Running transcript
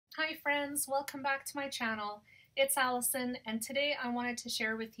Hi friends, welcome back to my channel. It's Allison and today I wanted to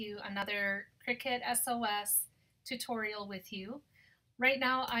share with you another Cricut SOS tutorial with you. Right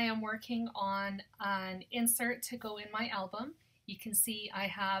now I am working on an insert to go in my album. You can see I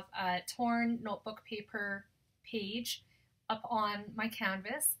have a torn notebook paper page up on my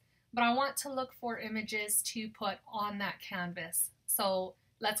canvas, but I want to look for images to put on that canvas. So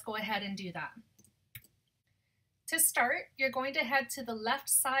let's go ahead and do that. To start, you're going to head to the left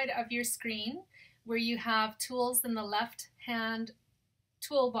side of your screen where you have tools in the left hand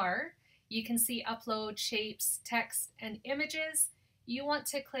toolbar. You can see upload, shapes, text, and images. You want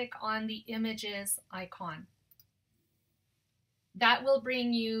to click on the images icon. That will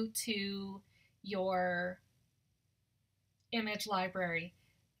bring you to your image library.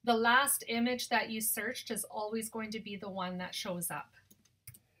 The last image that you searched is always going to be the one that shows up.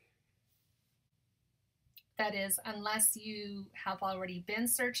 That is, unless you have already been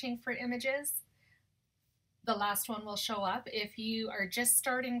searching for images, the last one will show up. If you are just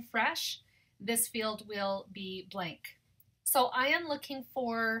starting fresh, this field will be blank. So I am looking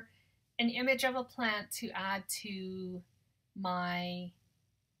for an image of a plant to add to my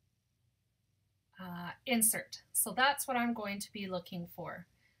insert. So that's what I'm going to be looking for.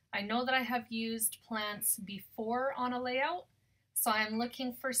 I know that I have used plants before on a layout, so I'm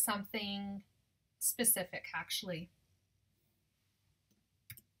looking for something specific actually.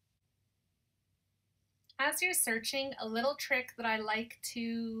 As you're searching, a little trick that I like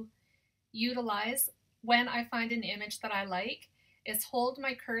to utilize when I find an image that I like is hold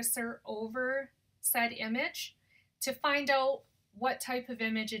my cursor over said image to find out what type of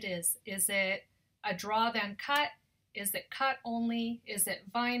image it is. Is it a draw then cut? Is it cut only? Is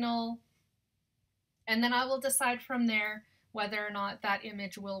it vinyl? And then I will decide from there whether or not that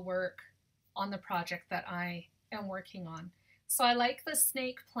image will work on the project that I am working on. So I like the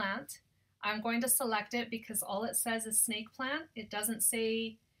snake plant. I'm going to select it because all it says is snake plant. It doesn't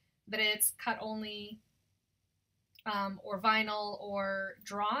say that it's cut only or vinyl or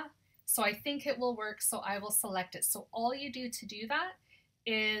draw. So I think it will work, so I will select it. So all you do to do that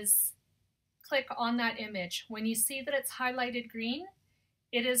is click on that image. When you see that it's highlighted green,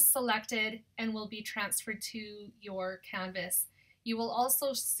 it is selected and will be transferred to your canvas. You will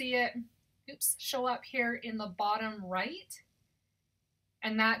also see it show up here in the bottom right,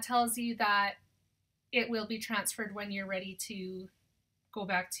 and that tells you that it will be transferred when you're ready to go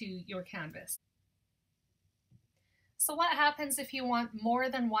back to your canvas. So what happens if you want more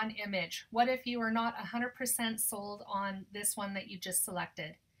than one image? What if you are not 100% sold on this one that you just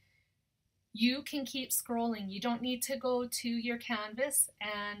selected? You can keep scrolling. You don't need to go to your canvas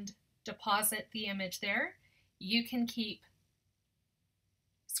and deposit the image there. You can keep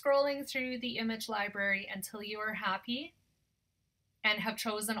scrolling through the image library until you are happy and have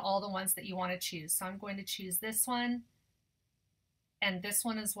chosen all the ones that you want to choose. So I'm going to choose this one and this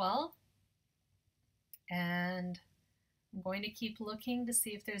one as well. And I'm going to keep looking to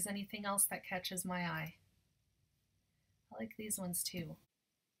see if there's anything else that catches my eye. I like these ones too.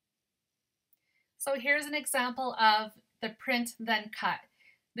 So here's an example of the print then cut.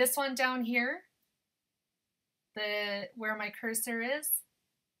 This one down here, where my cursor is,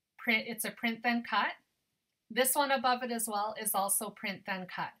 it's a print then cut. This one above it as well is also print then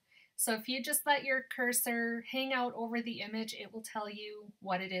cut. So if you just let your cursor hang out over the image, it will tell you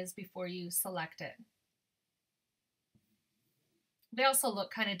what it is before you select it. They also look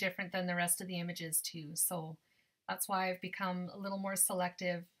kind of different than the rest of the images too, so that's why I've become a little more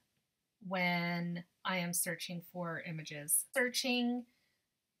selective when I am searching for images. Searching,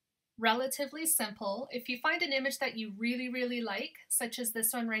 relatively simple. If you find an image that you really like, such as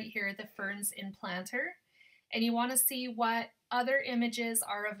this one right here, the ferns in planter, and you want to see what other images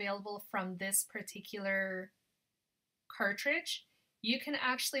are available from this particular cartridge, you can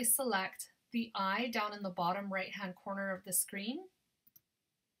actually select the eye down in the bottom right hand corner of the screen,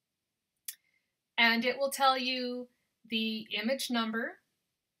 and it will tell you the image number,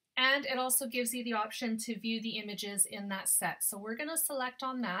 and it also gives you the option to view the images in that set. So we're going to select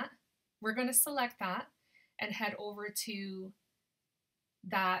on that. We're going to select that and head over to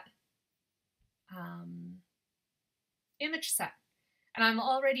that image set. And I'm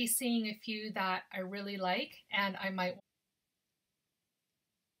already seeing a few that I really like and I might.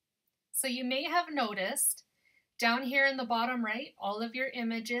 So you may have noticed down here in the bottom right, all of your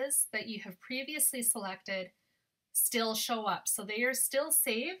images that you have previously selected still show up. So they are still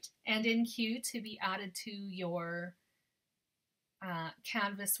saved and in queue to be added to your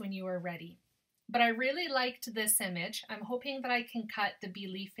canvas when you are ready. But I really liked this image. I'm hoping that I can cut the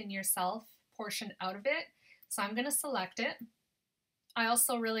belief in yourself portion out of it. So I'm going to select it I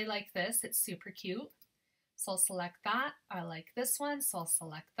also really like this. It's super cute. So I'll select that. I like this one, so I'll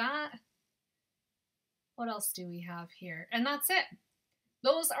select that. What else do we have here? And that's it.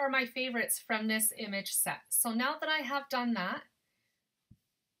 Those are my favorites from this image set. So now that I have done that,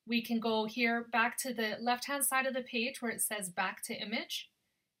 we can go here back to the left-hand side of the page where it says back to image.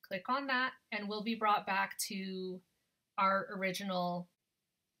 Click on that and we'll be brought back to our original.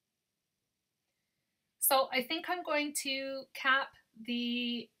 So I think I'm going to cap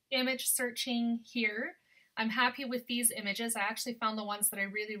the image searching here. I'm happy with these images. I actually found the ones that I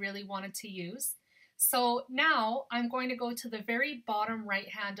really wanted to use. So now I'm going to go to the very bottom right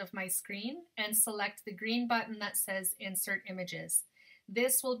hand of my screen and select the green button that says Insert Images.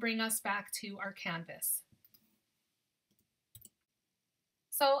 This will bring us back to our canvas.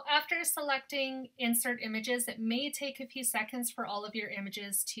 So after selecting Insert Images, it may take a few seconds for all of your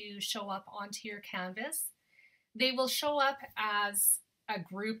images to show up onto your canvas. They will show up as a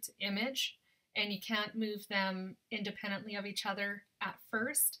grouped image, and you can't move them independently of each other at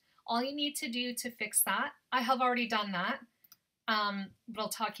first. All you need to do to fix that, I have already done that, but I'll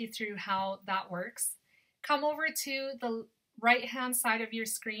talk you through how that works. Come over to the right-hand side of your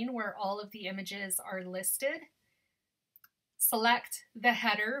screen where all of the images are listed. Select the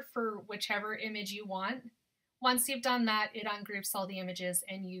header for whichever image you want. Once you've done that, it ungroups all the images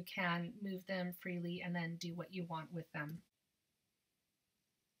and you can move them freely and then do what you want with them.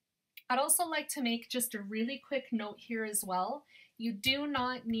 I'd also like to make just a really quick note here as well. You do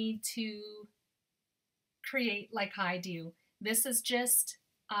not need to create like I do. This is just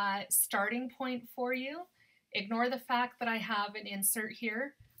a starting point for you. Ignore the fact that I have an insert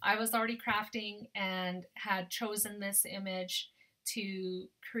here. I was already crafting and had chosen this image to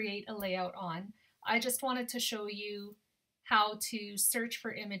create a layout on. I just wanted to show you how to search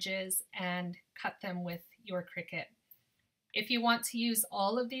for images and cut them with your Cricut. If you want to use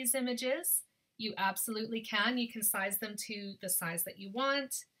all of these images, you absolutely can. You can size them to the size that you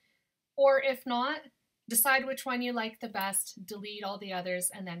want, or if not, decide which one you like the best, delete all the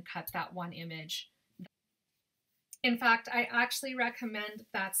others, and then cut that one image. In fact, I actually recommend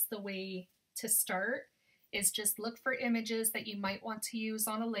that's the way to start, is just look for images that you might want to use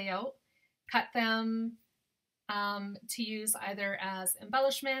on a layout, cut them to use either as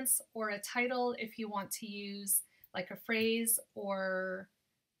embellishments or a title if you want to use like a phrase or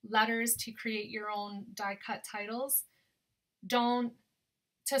letters to create your own die cut titles. Don't,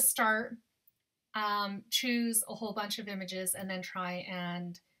 to start, choose a whole bunch of images and then try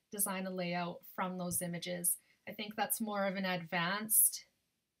and design a layout from those images. I think that's more of an advanced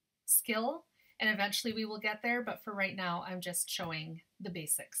skill, and eventually we will get there, but for right now, I'm just showing the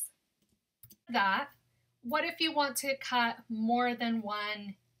basics. What if you want to cut more than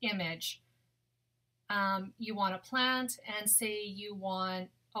one image? You want a plant and say you want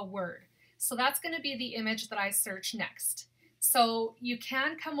a word. So that's going to be the image that I search next. So you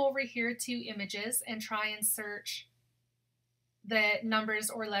can come over here to images and try and search the numbers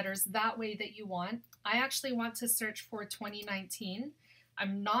or letters that way that you want. I actually want to search for 2019.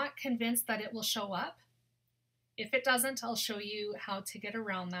 I'm not convinced that it will show up. If it doesn't, I'll show you how to get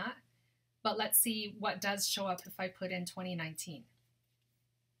around that. But let's see what does show up if I put in 2019.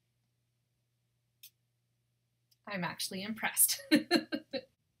 I'm actually impressed.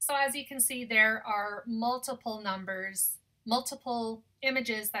 So as you can see, there are multiple numbers, multiple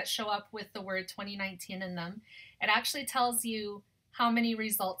images that show up with the word 2019 in them. It actually tells you how many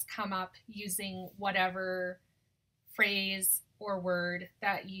results come up using whatever phrase or word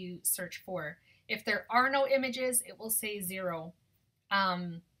that you search for. If there are no images, it will say 0.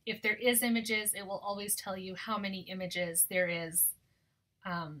 If there is images, it will always tell you how many images there is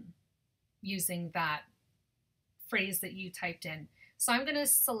using that phrase that you typed in. So I'm going to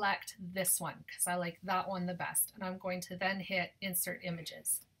select this one because I like that one the best, and I'm going to then hit Insert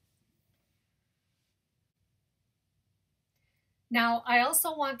Images. Now I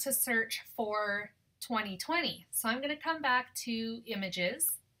also want to search for 2020. So I'm going to come back to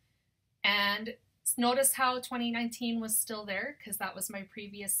Images and notice how 2019 was still there because that was my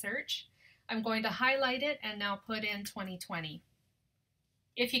previous search. I'm going to highlight it and now put in 2020.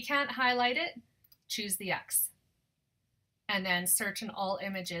 If you can't highlight it, choose the X. And then search and all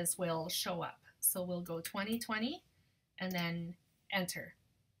images will show up. So we'll go 2020 and then enter.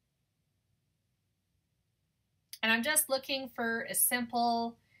 And I'm just looking for a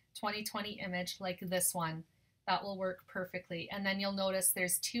simple 2020 image like this one. That will work perfectly. And then you'll notice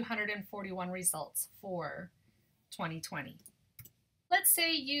there's 241 results for 2020. Let's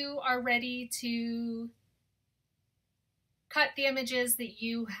say you are ready to cut the images that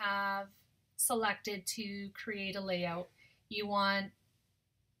you have selected to create a layout. You want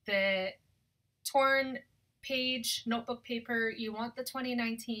the torn page notebook paper, you want the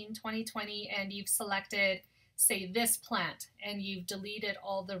 2019, 2020, and you've selected, say, this plant, and you've deleted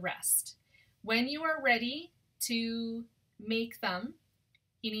all the rest. When you are ready to make them,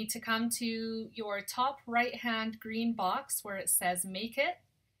 you need to come to your top right hand green box where it says Make It.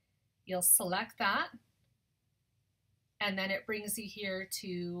 You'll select that, and then it brings you here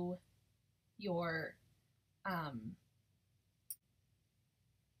to your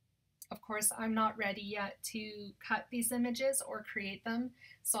of course, I'm not ready yet to cut these images or create them,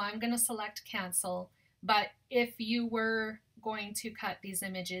 so I'm going to select cancel. But if you were going to cut these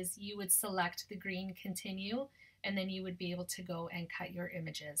images, you would select the green continue, and then you would be able to go and cut your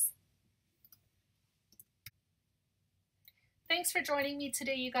images. Thanks for joining me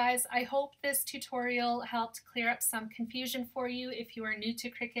today, you guys. I hope this tutorial helped clear up some confusion for you if you are new to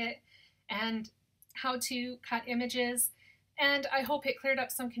Cricut and how to cut images. And I hope it cleared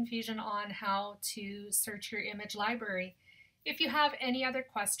up some confusion on how to search your image library. If you have any other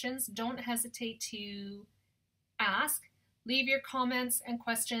questions, don't hesitate to ask. Leave your comments and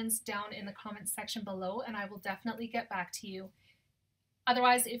questions down in the comments section below, and I will definitely get back to you.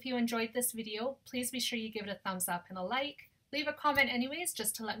 Otherwise, if you enjoyed this video, please be sure you give it a thumbs up and a like. Leave a comment anyways,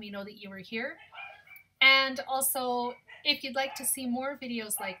 just to let me know that you were here. And also, if you'd like to see more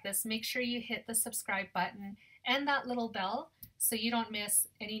videos like this, make sure you hit the subscribe button and that little bell so you don't miss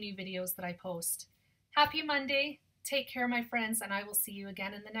any new videos that I post. Happy Monday, take care my friends, and I will see you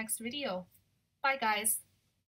again in the next video. Bye guys.